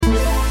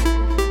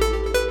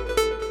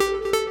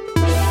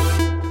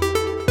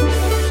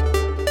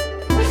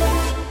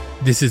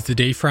This is the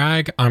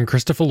Defrag. I'm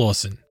Christopher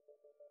Lawson.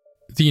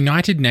 The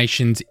United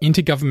Nations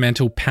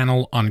Intergovernmental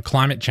Panel on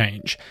Climate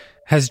Change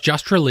has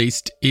just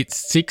released its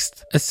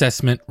sixth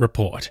assessment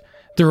report.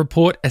 The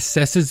report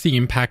assesses the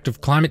impact of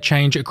climate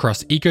change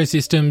across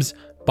ecosystems,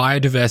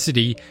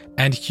 biodiversity,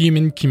 and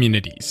human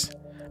communities,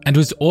 and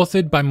was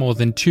authored by more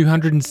than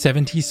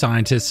 270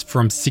 scientists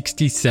from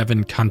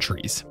 67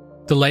 countries.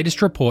 The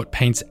latest report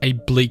paints a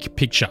bleak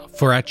picture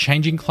for our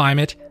changing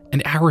climate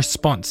and our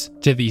response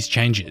to these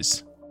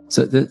changes.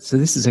 So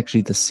this is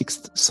actually the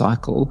sixth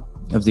cycle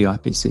of the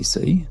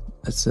IPCC.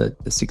 It's the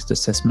sixth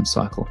assessment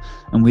cycle.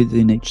 And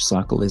within each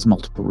cycle, there's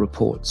multiple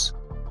reports.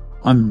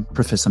 I'm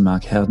Professor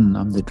Mark Howden.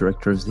 I'm the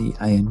director of the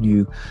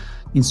ANU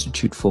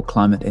Institute for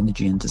Climate,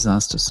 Energy and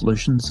Disaster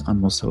Solutions.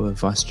 I'm also a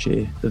vice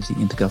chair of the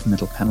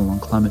Intergovernmental Panel on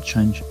Climate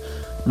Change.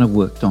 And I've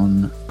worked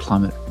on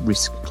climate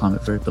risk,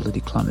 climate variability,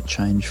 climate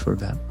change for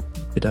about a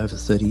bit over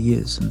 30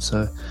 years. And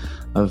so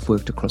I've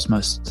worked across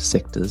most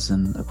sectors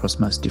and across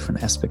most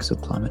different aspects of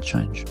climate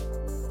change.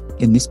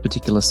 In this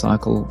particular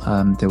cycle,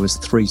 there was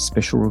three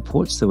special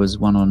reports. There was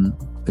one on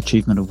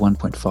achievement of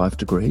 1.5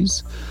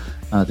 degrees.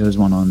 There was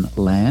one on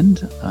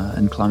land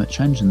and climate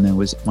change, and there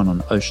was one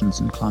on oceans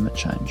and climate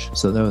change.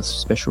 So there were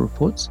special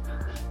reports.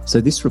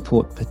 So this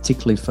report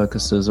particularly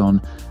focuses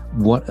on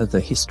what are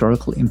the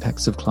historical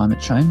impacts of climate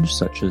change,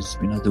 such as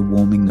the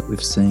warming that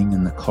we've seen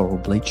and the coral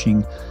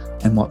bleaching,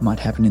 and what might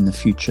happen in the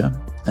future.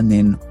 And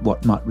then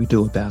what might we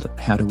do about it?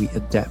 How do we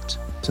adapt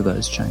to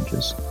those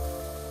changes?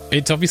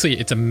 It's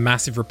a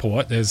massive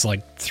report. There's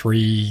like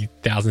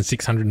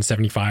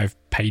 3,675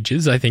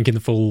 pages, I think, in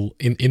the full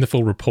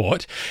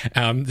report.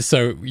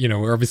 So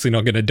we're obviously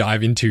not going to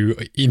dive into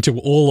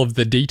all of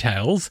the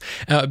details.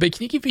 But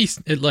can you give me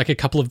like a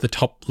couple of the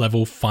top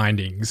level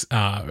findings,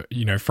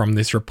 from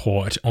this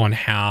report on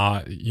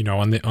how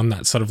on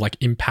that sort of like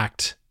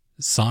impact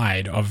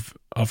side of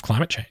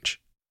climate change?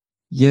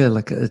 Yeah,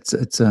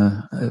 it's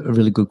a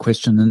really good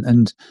question,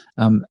 and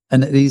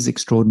it is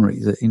extraordinary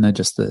that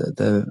just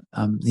the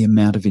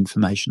amount of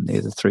information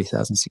there. The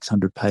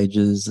 3,600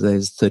 pages.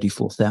 There's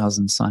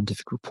 34,000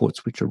 scientific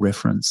reports which are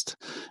referenced,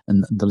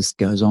 and the list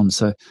goes on.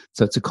 So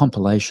it's a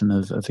compilation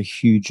of a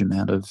huge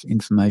amount of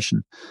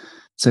information.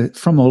 So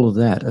from all of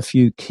that, a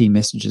few key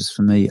messages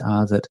for me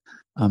are that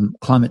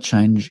climate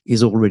change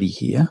is already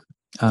here,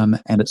 and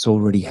it's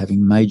already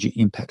having major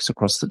impacts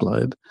across the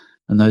globe,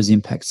 and those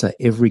impacts are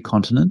every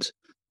continent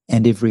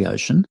and every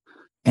ocean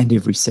and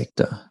every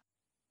sector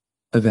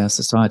of our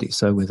society.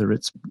 So whether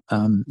it's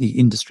the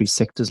industry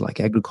sectors like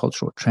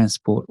agriculture or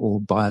transport or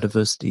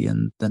biodiversity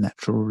and the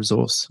natural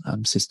resource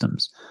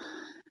systems.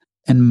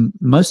 And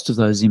most of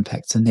those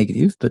impacts are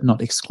negative, but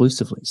not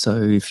exclusively.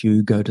 So if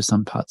you go to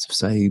some parts of,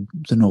 say,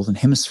 the Northern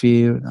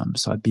Hemisphere,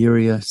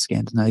 Siberia,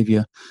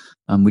 Scandinavia,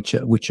 which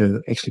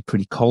are actually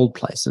pretty cold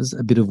places,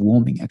 a bit of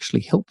warming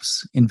actually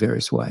helps in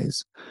various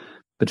ways.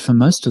 But for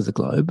most of the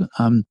globe,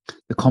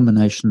 the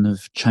combination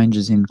of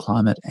changes in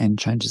climate and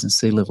changes in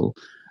sea level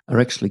are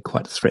actually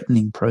quite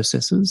threatening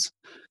processes.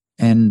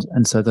 And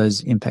so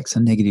those impacts are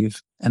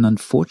negative. And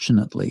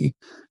unfortunately,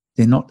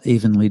 they're not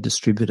evenly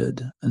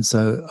distributed. And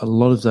so a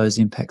lot of those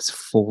impacts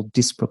fall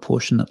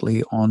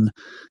disproportionately on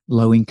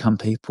low-income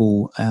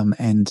people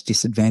and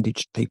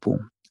disadvantaged people.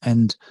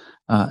 And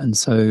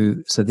so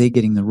they're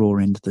getting the raw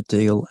end of the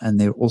deal, and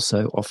they're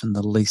also often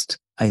the least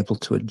able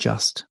to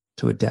adapt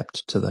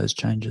to those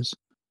changes.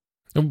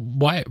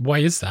 Why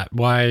is that?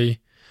 Why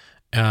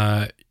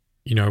are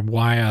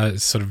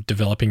sort of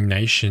developing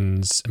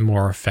nations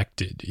more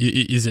affected?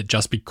 Is it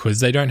just because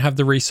they don't have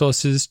the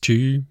resources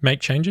to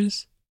make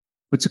changes?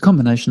 It's a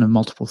combination of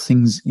multiple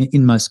things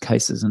in most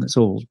cases, and it's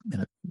all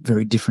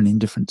very different in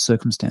different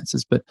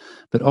circumstances. But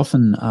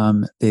often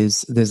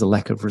there's a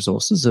lack of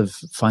resources, of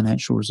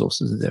financial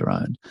resources of their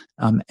own,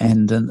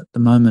 and at the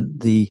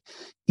moment the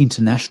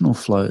international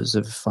flows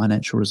of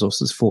financial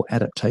resources for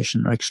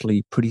adaptation are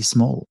actually pretty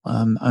small.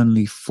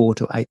 Only 4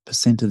 to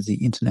 8% of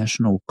the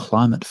international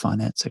climate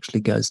finance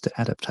actually goes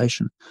to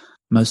adaptation.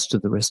 Most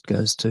of the rest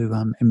goes to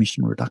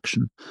emission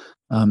reduction.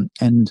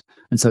 And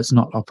so it's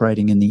not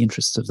operating in the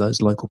interests of those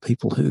local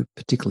people who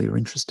particularly are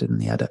interested in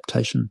the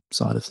adaptation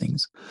side of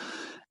things.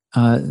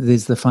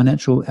 There's the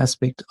financial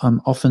aspect.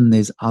 Often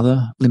there's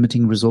other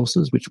limiting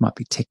resources, which might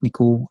be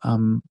technical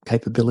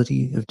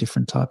capability of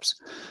different types.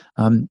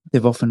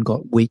 They've often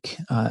got weak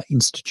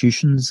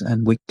institutions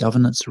and weak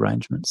governance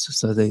arrangements.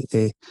 So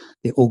their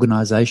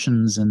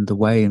organisations and the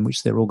way in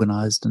which they're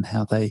organised and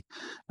how they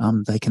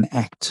can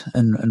act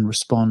and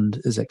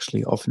respond is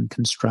actually often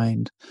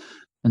constrained.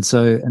 And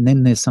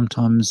then there's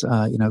sometimes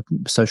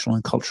social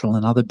and cultural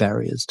and other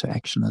barriers to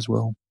action as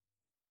well.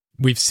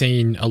 We've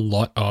seen a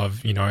lot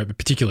of,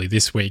 particularly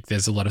this week,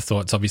 there's a lot of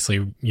thoughts, obviously,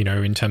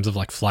 in terms of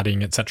like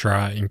flooding, et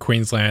cetera, in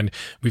Queensland.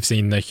 We've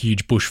seen the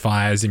huge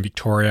bushfires in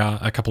Victoria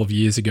a couple of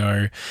years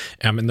ago.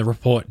 And the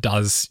report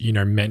does,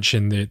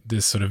 mention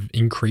the sort of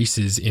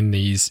increases in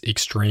these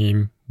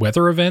extreme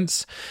weather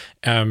events.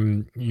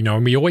 And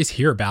we always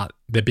hear about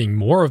there being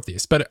more of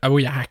this, but are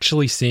we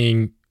actually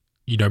seeing,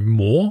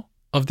 more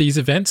of these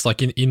events?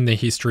 Like in the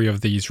history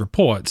of these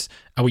reports,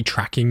 are we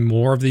tracking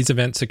more of these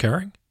events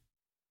occurring?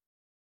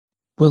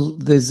 Well,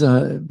 there's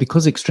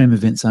because extreme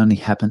events only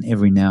happen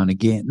every now and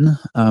again.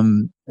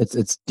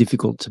 It's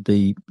difficult to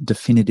be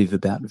definitive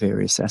about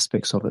various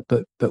aspects of it.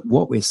 But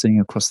what we're seeing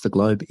across the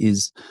globe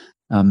is,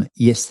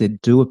 yes, there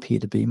do appear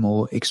to be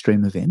more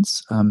extreme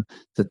events.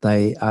 That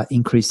they are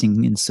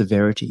increasing in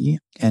severity,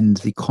 and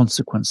the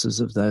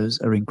consequences of those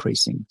are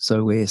increasing.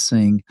 So we're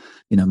seeing,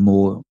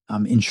 more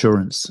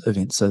insurance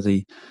events. So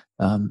the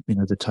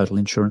total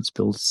insurance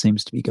bill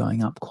seems to be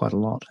going up quite a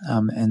lot,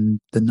 and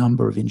the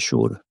number of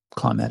insured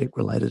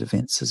climatic-related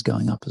events is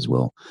going up as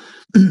well.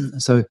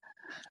 So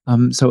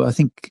I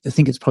think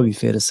it's probably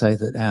fair to say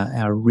that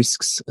our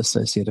risks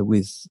associated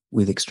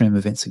with extreme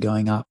events are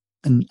going up.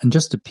 And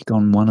just to pick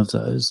on one of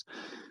those,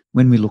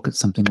 when we look at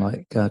something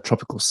like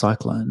tropical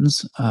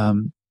cyclones,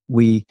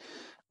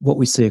 what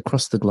we see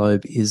across the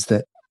globe is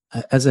that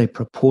as a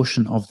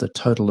proportion of the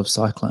total of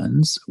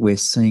cyclones, we're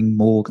seeing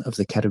more of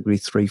the category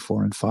 3,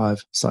 4, and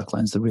 5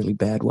 cyclones, the really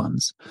bad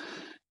ones.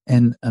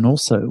 And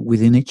also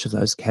within each of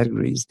those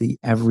categories, the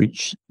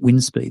average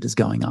wind speed is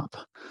going up.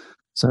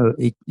 So,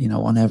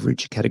 on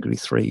average, category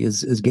 3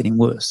 is getting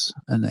worse,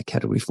 and a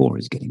category 4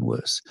 is getting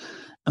worse.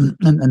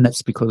 And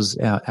that's because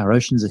our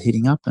oceans are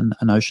heating up, and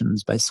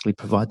oceans basically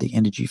provide the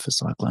energy for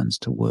cyclones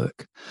to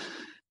work.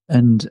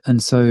 And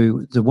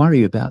so the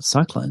worry about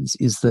cyclones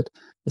is that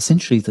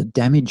essentially the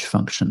damage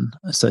function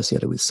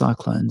associated with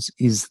cyclones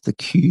is the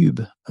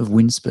cube of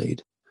wind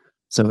speed.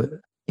 So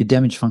your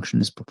damage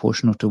function is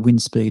proportional to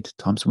wind speed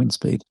times wind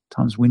speed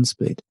times wind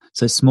speed.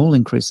 So small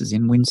increases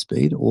in wind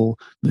speed or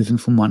moving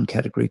from one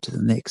category to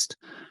the next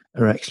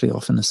are actually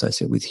often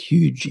associated with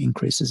huge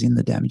increases in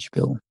the damage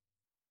bill.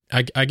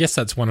 I guess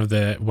that's one of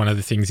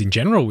the things in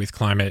general with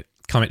climate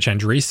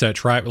change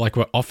research, right? Like,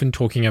 we're often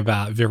talking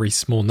about very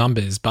small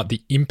numbers, but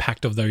the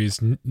impact of those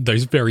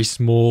very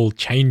small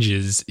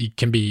changes, it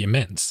can be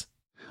immense.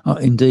 Oh,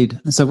 indeed.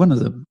 So one of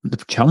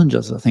the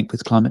challenges, I think,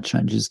 with climate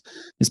change is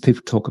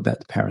people talk about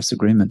the Paris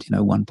Agreement,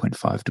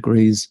 1.5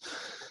 degrees,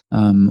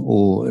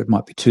 or it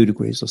might be 2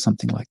 degrees or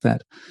something like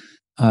that.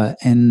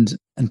 And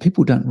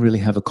people don't really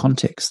have a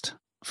context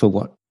for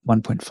what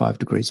 1.5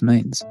 degrees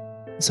means.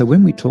 So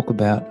when we talk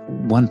about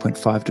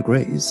 1.5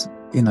 degrees,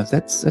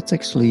 that's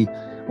actually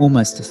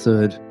almost a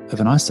third of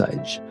an ice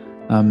age.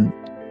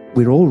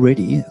 We're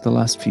already, the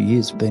last few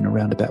years, been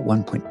around about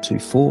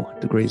 1.24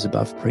 degrees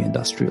above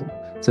pre-industrial.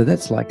 So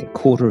that's like a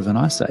quarter of an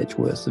ice age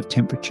worth of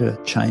temperature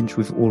change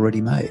we've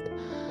already made.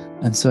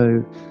 And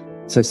so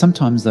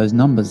sometimes those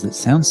numbers that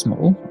sound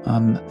small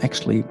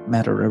actually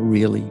matter a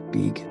really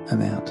big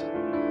amount.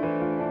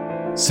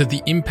 So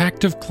the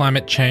impact of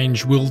climate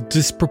change will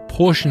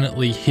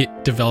disproportionately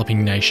hit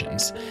developing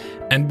nations,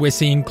 and we're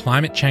seeing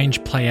climate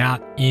change play out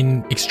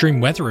in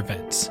extreme weather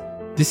events.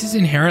 This is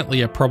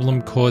inherently a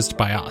problem caused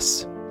by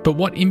us, but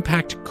what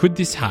impact could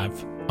this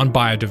have on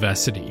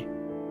biodiversity?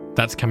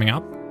 That's coming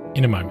up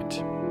in a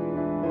moment.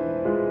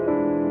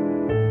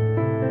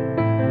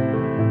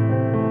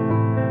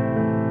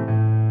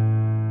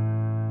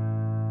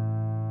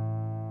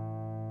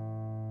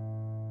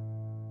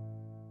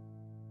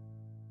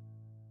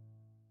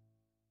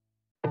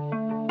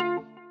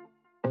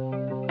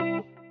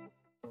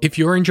 If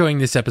you're enjoying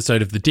this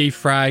episode of The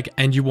Defrag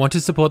and you want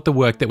to support the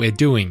work that we're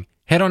doing,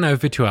 head on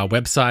over to our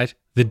website,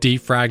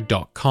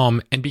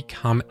 thedefrag.com, and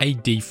become a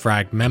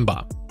Defrag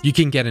member. You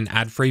can get an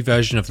ad-free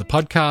version of the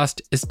podcast,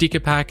 a sticker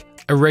pack,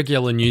 a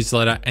regular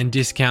newsletter, and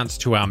discounts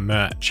to our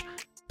merch.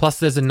 Plus,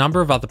 there's a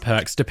number of other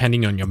perks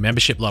depending on your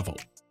membership level.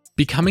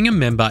 Becoming a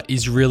member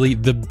is really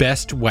the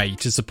best way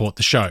to support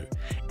the show.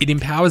 It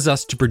empowers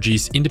us to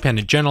produce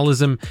independent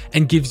journalism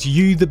and gives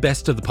you the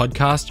best of the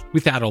podcast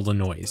without all the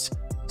noise.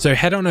 So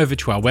head on over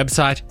to our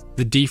website,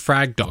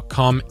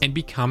 thedefrag.com, and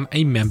become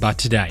a member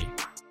today.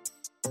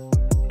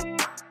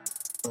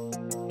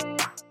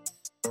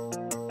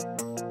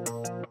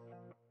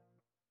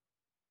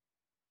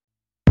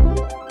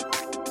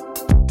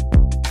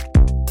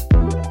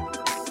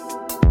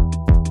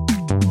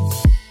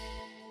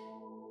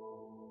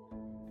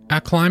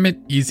 Our climate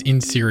is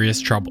in serious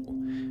trouble,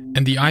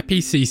 and the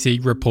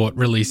IPCC report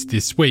released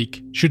this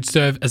week should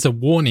serve as a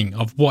warning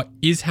of what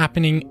is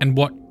happening and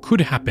what could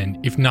happen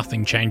if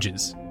nothing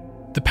changes.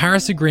 The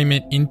Paris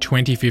Agreement in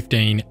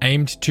 2015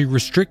 aimed to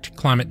restrict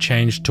climate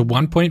change to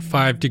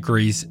 1.5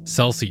 degrees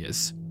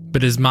Celsius,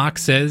 but as Mark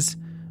says,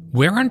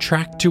 we're on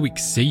track to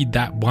exceed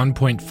that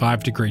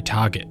 1.5 degree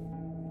target.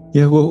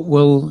 Yeah,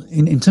 well,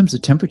 in terms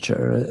of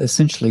temperature,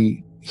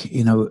 essentially,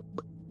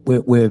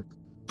 we're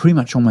pretty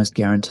much almost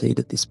guaranteed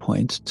at this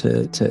point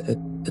to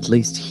at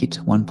least hit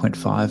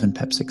 1.5 and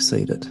perhaps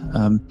exceed it.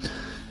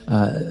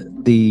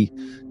 The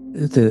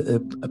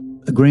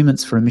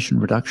agreements for emission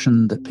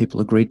reduction that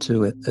people agreed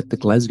to at the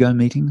Glasgow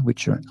meeting,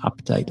 which are an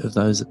update of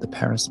those at the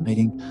Paris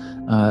meeting,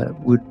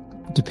 would,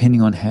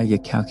 depending on how you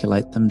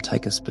calculate them,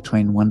 take us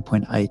between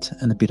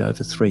 1.8 and a bit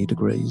over 3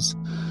 degrees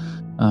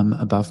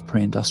above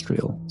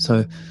pre-industrial.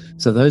 So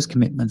those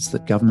commitments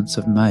that governments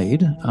have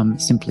made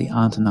simply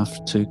aren't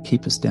enough to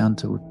keep us down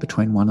to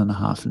between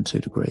 1.5 and 2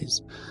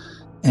 degrees.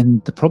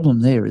 And the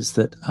problem there is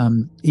that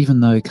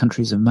even though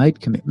countries have made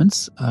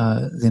commitments,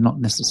 they're not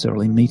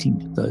necessarily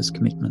meeting those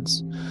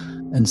commitments.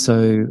 And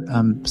so,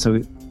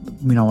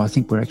 I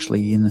think we're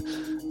actually in,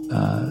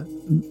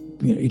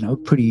 a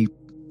pretty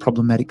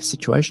problematic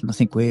situation. I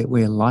think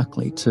we're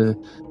likely to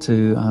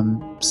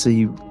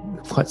see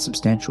quite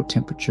substantial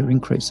temperature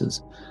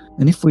increases.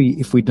 And if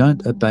we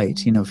don't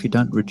abate, if you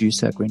don't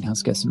reduce our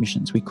greenhouse gas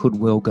emissions, we could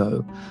well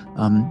go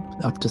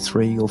up to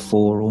 3 or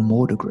 4 or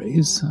more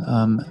degrees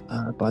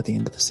by the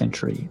end of the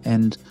century.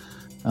 And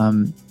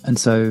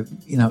so,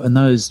 and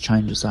those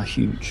changes are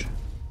huge.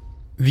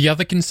 The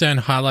other concern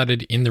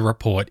highlighted in the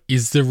report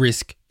is the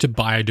risk to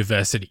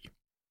biodiversity.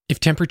 If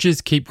temperatures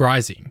keep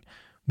rising,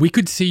 we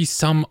could see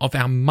some of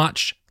our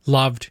much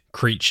loved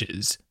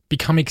creatures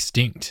become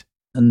extinct.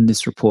 And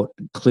this report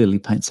clearly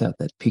paints out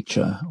that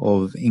picture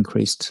of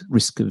increased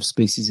risk of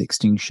species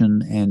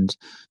extinction and,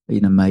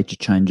 major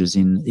changes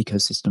in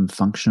ecosystem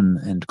function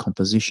and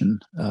composition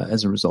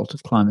as a result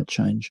of climate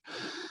change.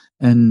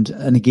 And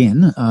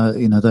again,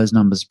 those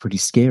numbers are pretty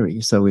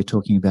scary. So we're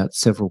talking about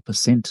several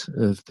 %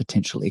 of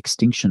potential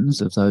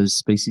extinctions of those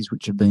species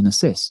which have been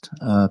assessed,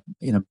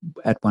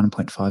 at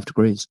 1.5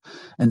 degrees.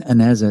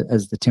 And as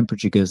the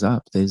temperature goes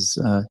up, there's,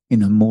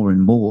 more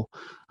and more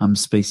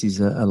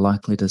species are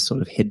likely to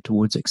sort of head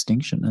towards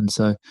extinction. And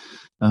so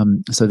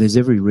there's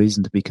every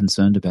reason to be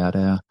concerned about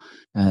our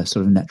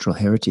sort of natural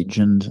heritage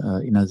and,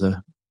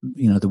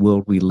 the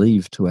world we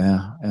leave to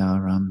our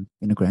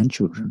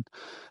grandchildren.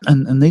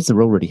 And these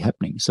are already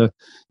happening. So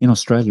in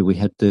Australia, we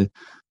had the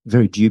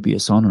very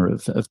dubious honour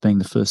of being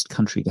the first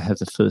country to have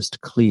the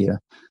first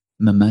clear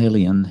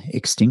mammalian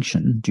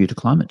extinction due to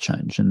climate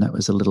change. And that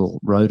was a little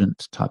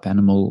rodent type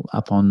animal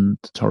up on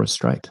the Torres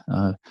Strait.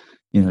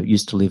 It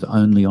used to live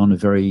only on a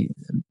very,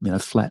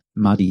 flat,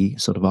 muddy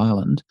sort of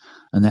island,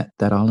 and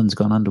that island's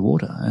gone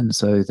underwater. And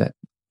so that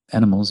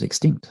animal's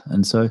extinct.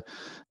 And so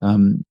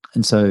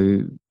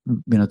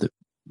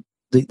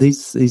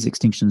these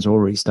extinctions are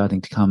already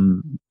starting to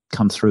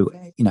come through,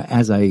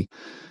 as a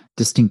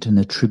distinct and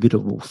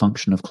attributable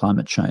function of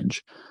climate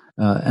change.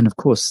 And of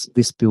course,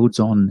 this builds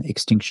on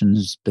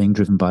extinctions being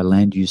driven by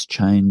land use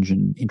change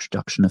and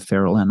introduction of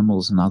feral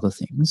animals and other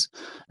things.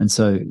 And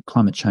so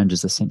climate change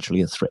is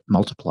essentially a threat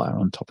multiplier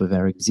on top of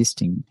our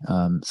existing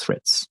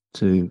threats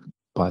to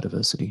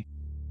biodiversity.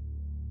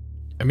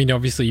 I mean,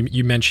 obviously,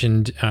 you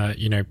mentioned,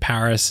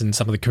 Paris and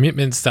some of the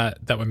commitments that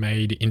were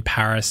made in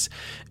Paris,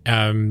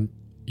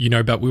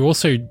 but we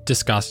also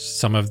discussed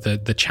some of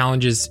the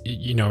challenges,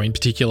 in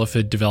particular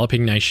for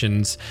developing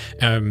nations.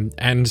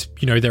 And,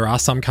 there are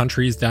some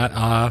countries that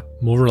are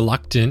more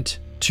reluctant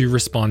to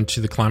respond to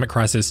the climate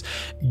crisis.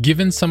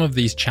 Given some of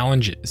these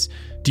challenges,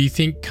 do you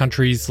think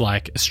countries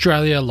like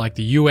Australia, like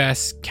the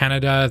US,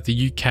 Canada,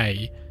 the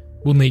UK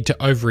will need to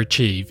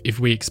overachieve if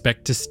we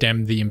expect to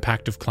stem the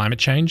impact of climate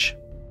change?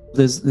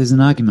 There's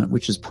an argument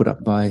which is put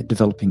up by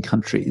developing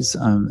countries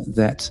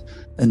that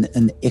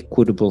an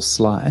equitable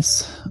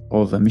slice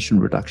of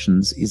emission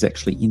reductions is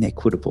actually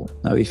inequitable.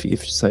 Now, if you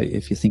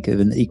think of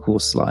an equal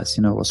slice,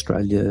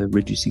 Australia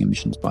reducing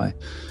emissions by,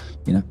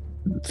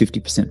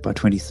 50% by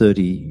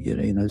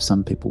 2030,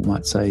 some people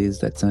might say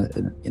that's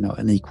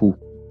an equal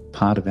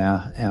part of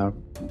our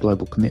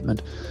global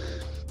commitment.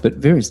 But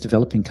various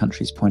developing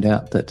countries point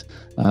out that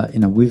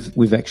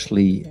we've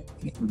actually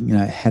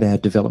had our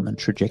development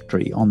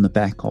trajectory on the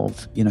back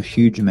of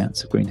huge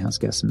amounts of greenhouse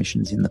gas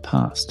emissions in the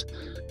past,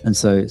 and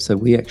so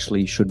we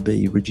actually should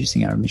be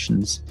reducing our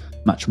emissions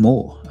much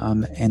more,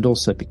 and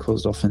also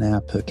because often our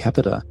per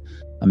capita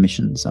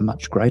emissions are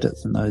much greater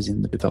than those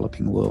in the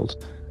developing world,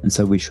 and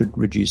so we should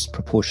reduce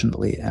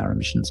proportionately our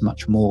emissions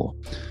much more,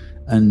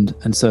 and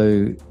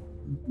so.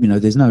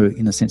 There's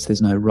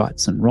no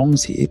rights and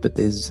wrongs here, but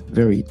there's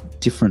very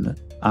different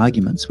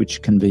arguments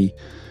which can be,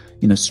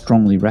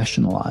 strongly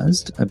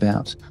rationalised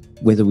about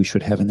whether we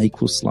should have an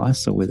equal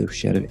slice or whether we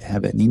should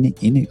have an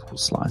unequal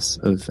slice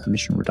of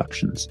emission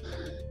reductions.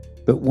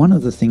 But one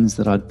of the things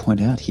that I'd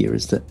point out here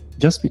is that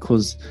just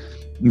because,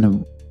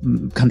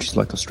 countries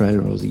like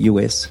Australia or the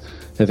US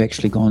have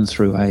actually gone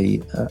through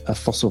a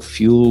fossil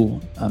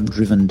fuel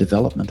driven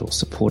development or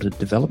supported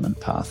development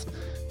path,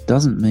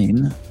 doesn't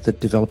mean that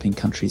developing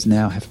countries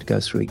now have to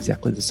go through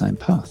exactly the same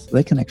path.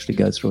 They can actually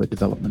go through a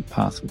development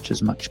path which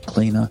is much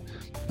cleaner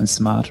and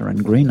smarter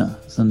and greener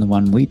than the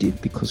one we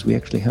did, because we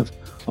actually have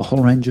a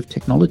whole range of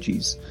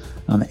technologies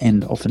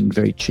and often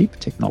very cheap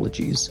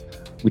technologies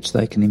which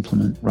they can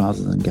implement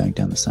rather than going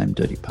down the same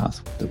dirty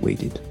path that we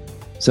did.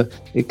 So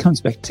it comes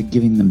back to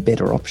giving them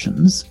better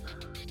options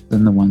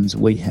than the ones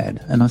we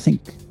had. And I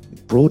think,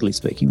 broadly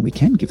speaking, we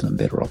can give them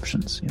better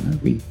options.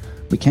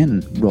 We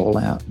can roll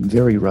out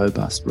very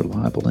robust,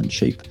 reliable and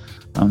cheap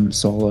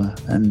solar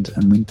and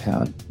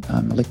wind-powered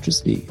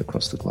electricity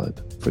across the globe,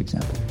 for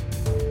example.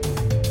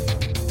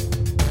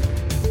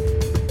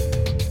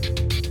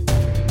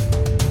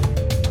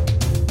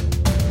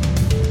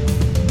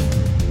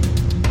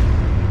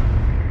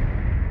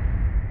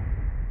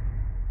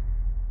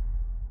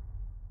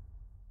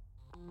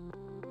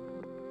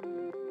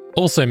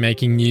 Also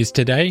making news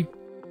today,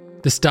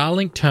 The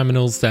Starlink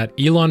terminals that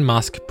Elon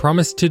Musk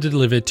promised to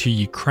deliver to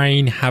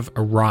Ukraine have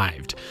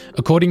arrived,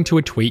 according to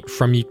a tweet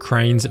from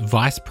Ukraine's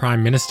Vice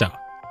Prime Minister.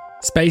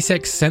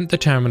 SpaceX sent the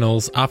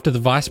terminals after the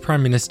Vice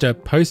Prime Minister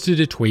posted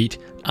a tweet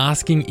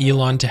asking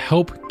Elon to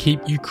help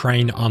keep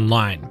Ukraine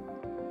online.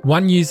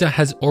 One user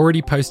has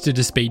already posted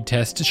a speed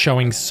test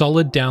showing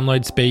solid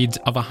download speeds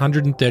of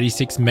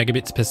 136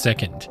 megabits per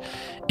second.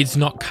 It's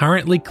not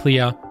currently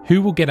clear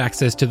who will get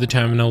access to the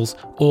terminals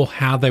or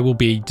how they will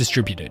be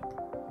distributed.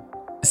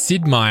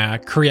 Sid Meier,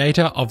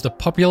 creator of the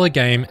popular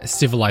game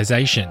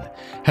Civilization,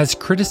 has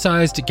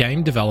criticised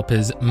game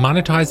developers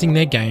monetizing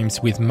their games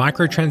with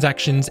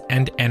microtransactions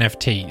and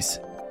NFTs.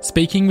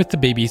 Speaking with the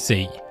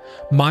BBC,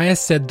 Meier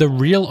said the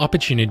real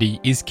opportunity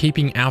is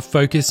keeping our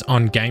focus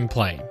on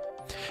gameplay.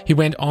 He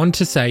went on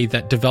to say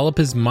that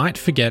developers might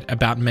forget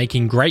about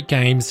making great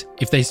games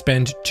if they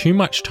spend too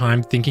much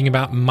time thinking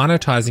about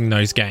monetizing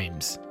those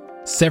games.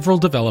 Several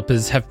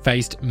developers have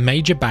faced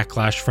major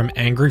backlash from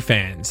angry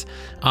fans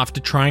after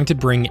trying to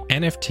bring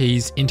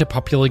NFTs into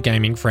popular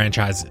gaming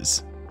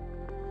franchises.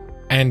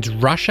 And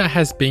Russia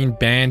has been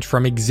banned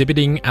from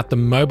exhibiting at the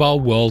Mobile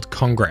World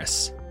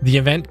Congress. The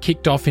event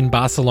kicked off in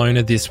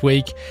Barcelona this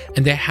week,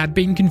 and there had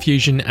been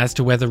confusion as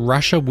to whether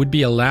Russia would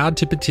be allowed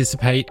to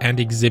participate and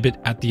exhibit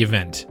at the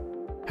event.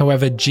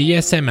 However,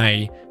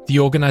 GSMA, the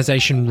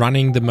organisation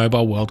running the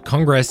Mobile World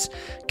Congress,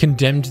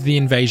 condemned the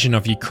invasion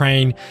of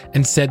Ukraine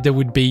and said there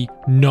would be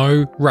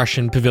no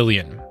Russian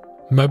pavilion.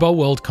 Mobile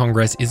World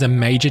Congress is a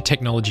major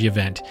technology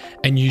event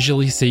and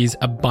usually sees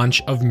a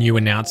bunch of new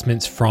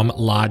announcements from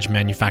large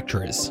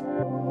manufacturers.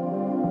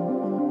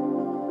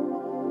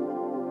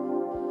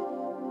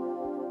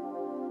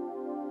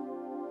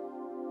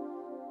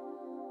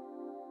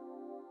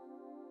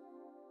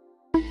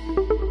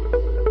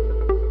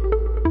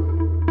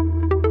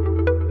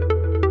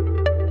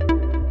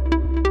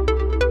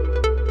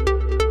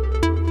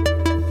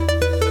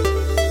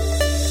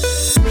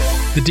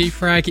 The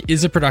Defrag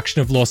is a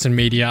production of Lawson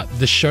Media.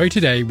 The show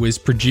today was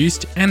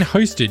produced and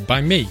hosted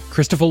by me,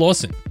 Christopher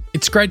Lawson.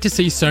 It's great to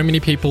see so many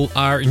people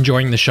are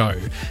enjoying the show,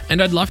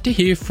 and I'd love to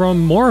hear from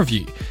more of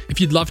you. If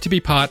you'd love to be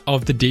part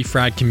of the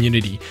Defrag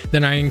community,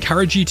 then I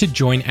encourage you to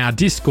join our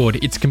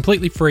Discord. It's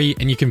completely free,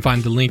 and you can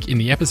find the link in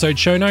the episode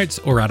show notes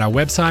or at our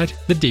website,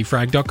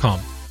 thedefrag.com.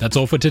 That's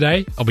all for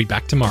today. I'll be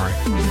back tomorrow.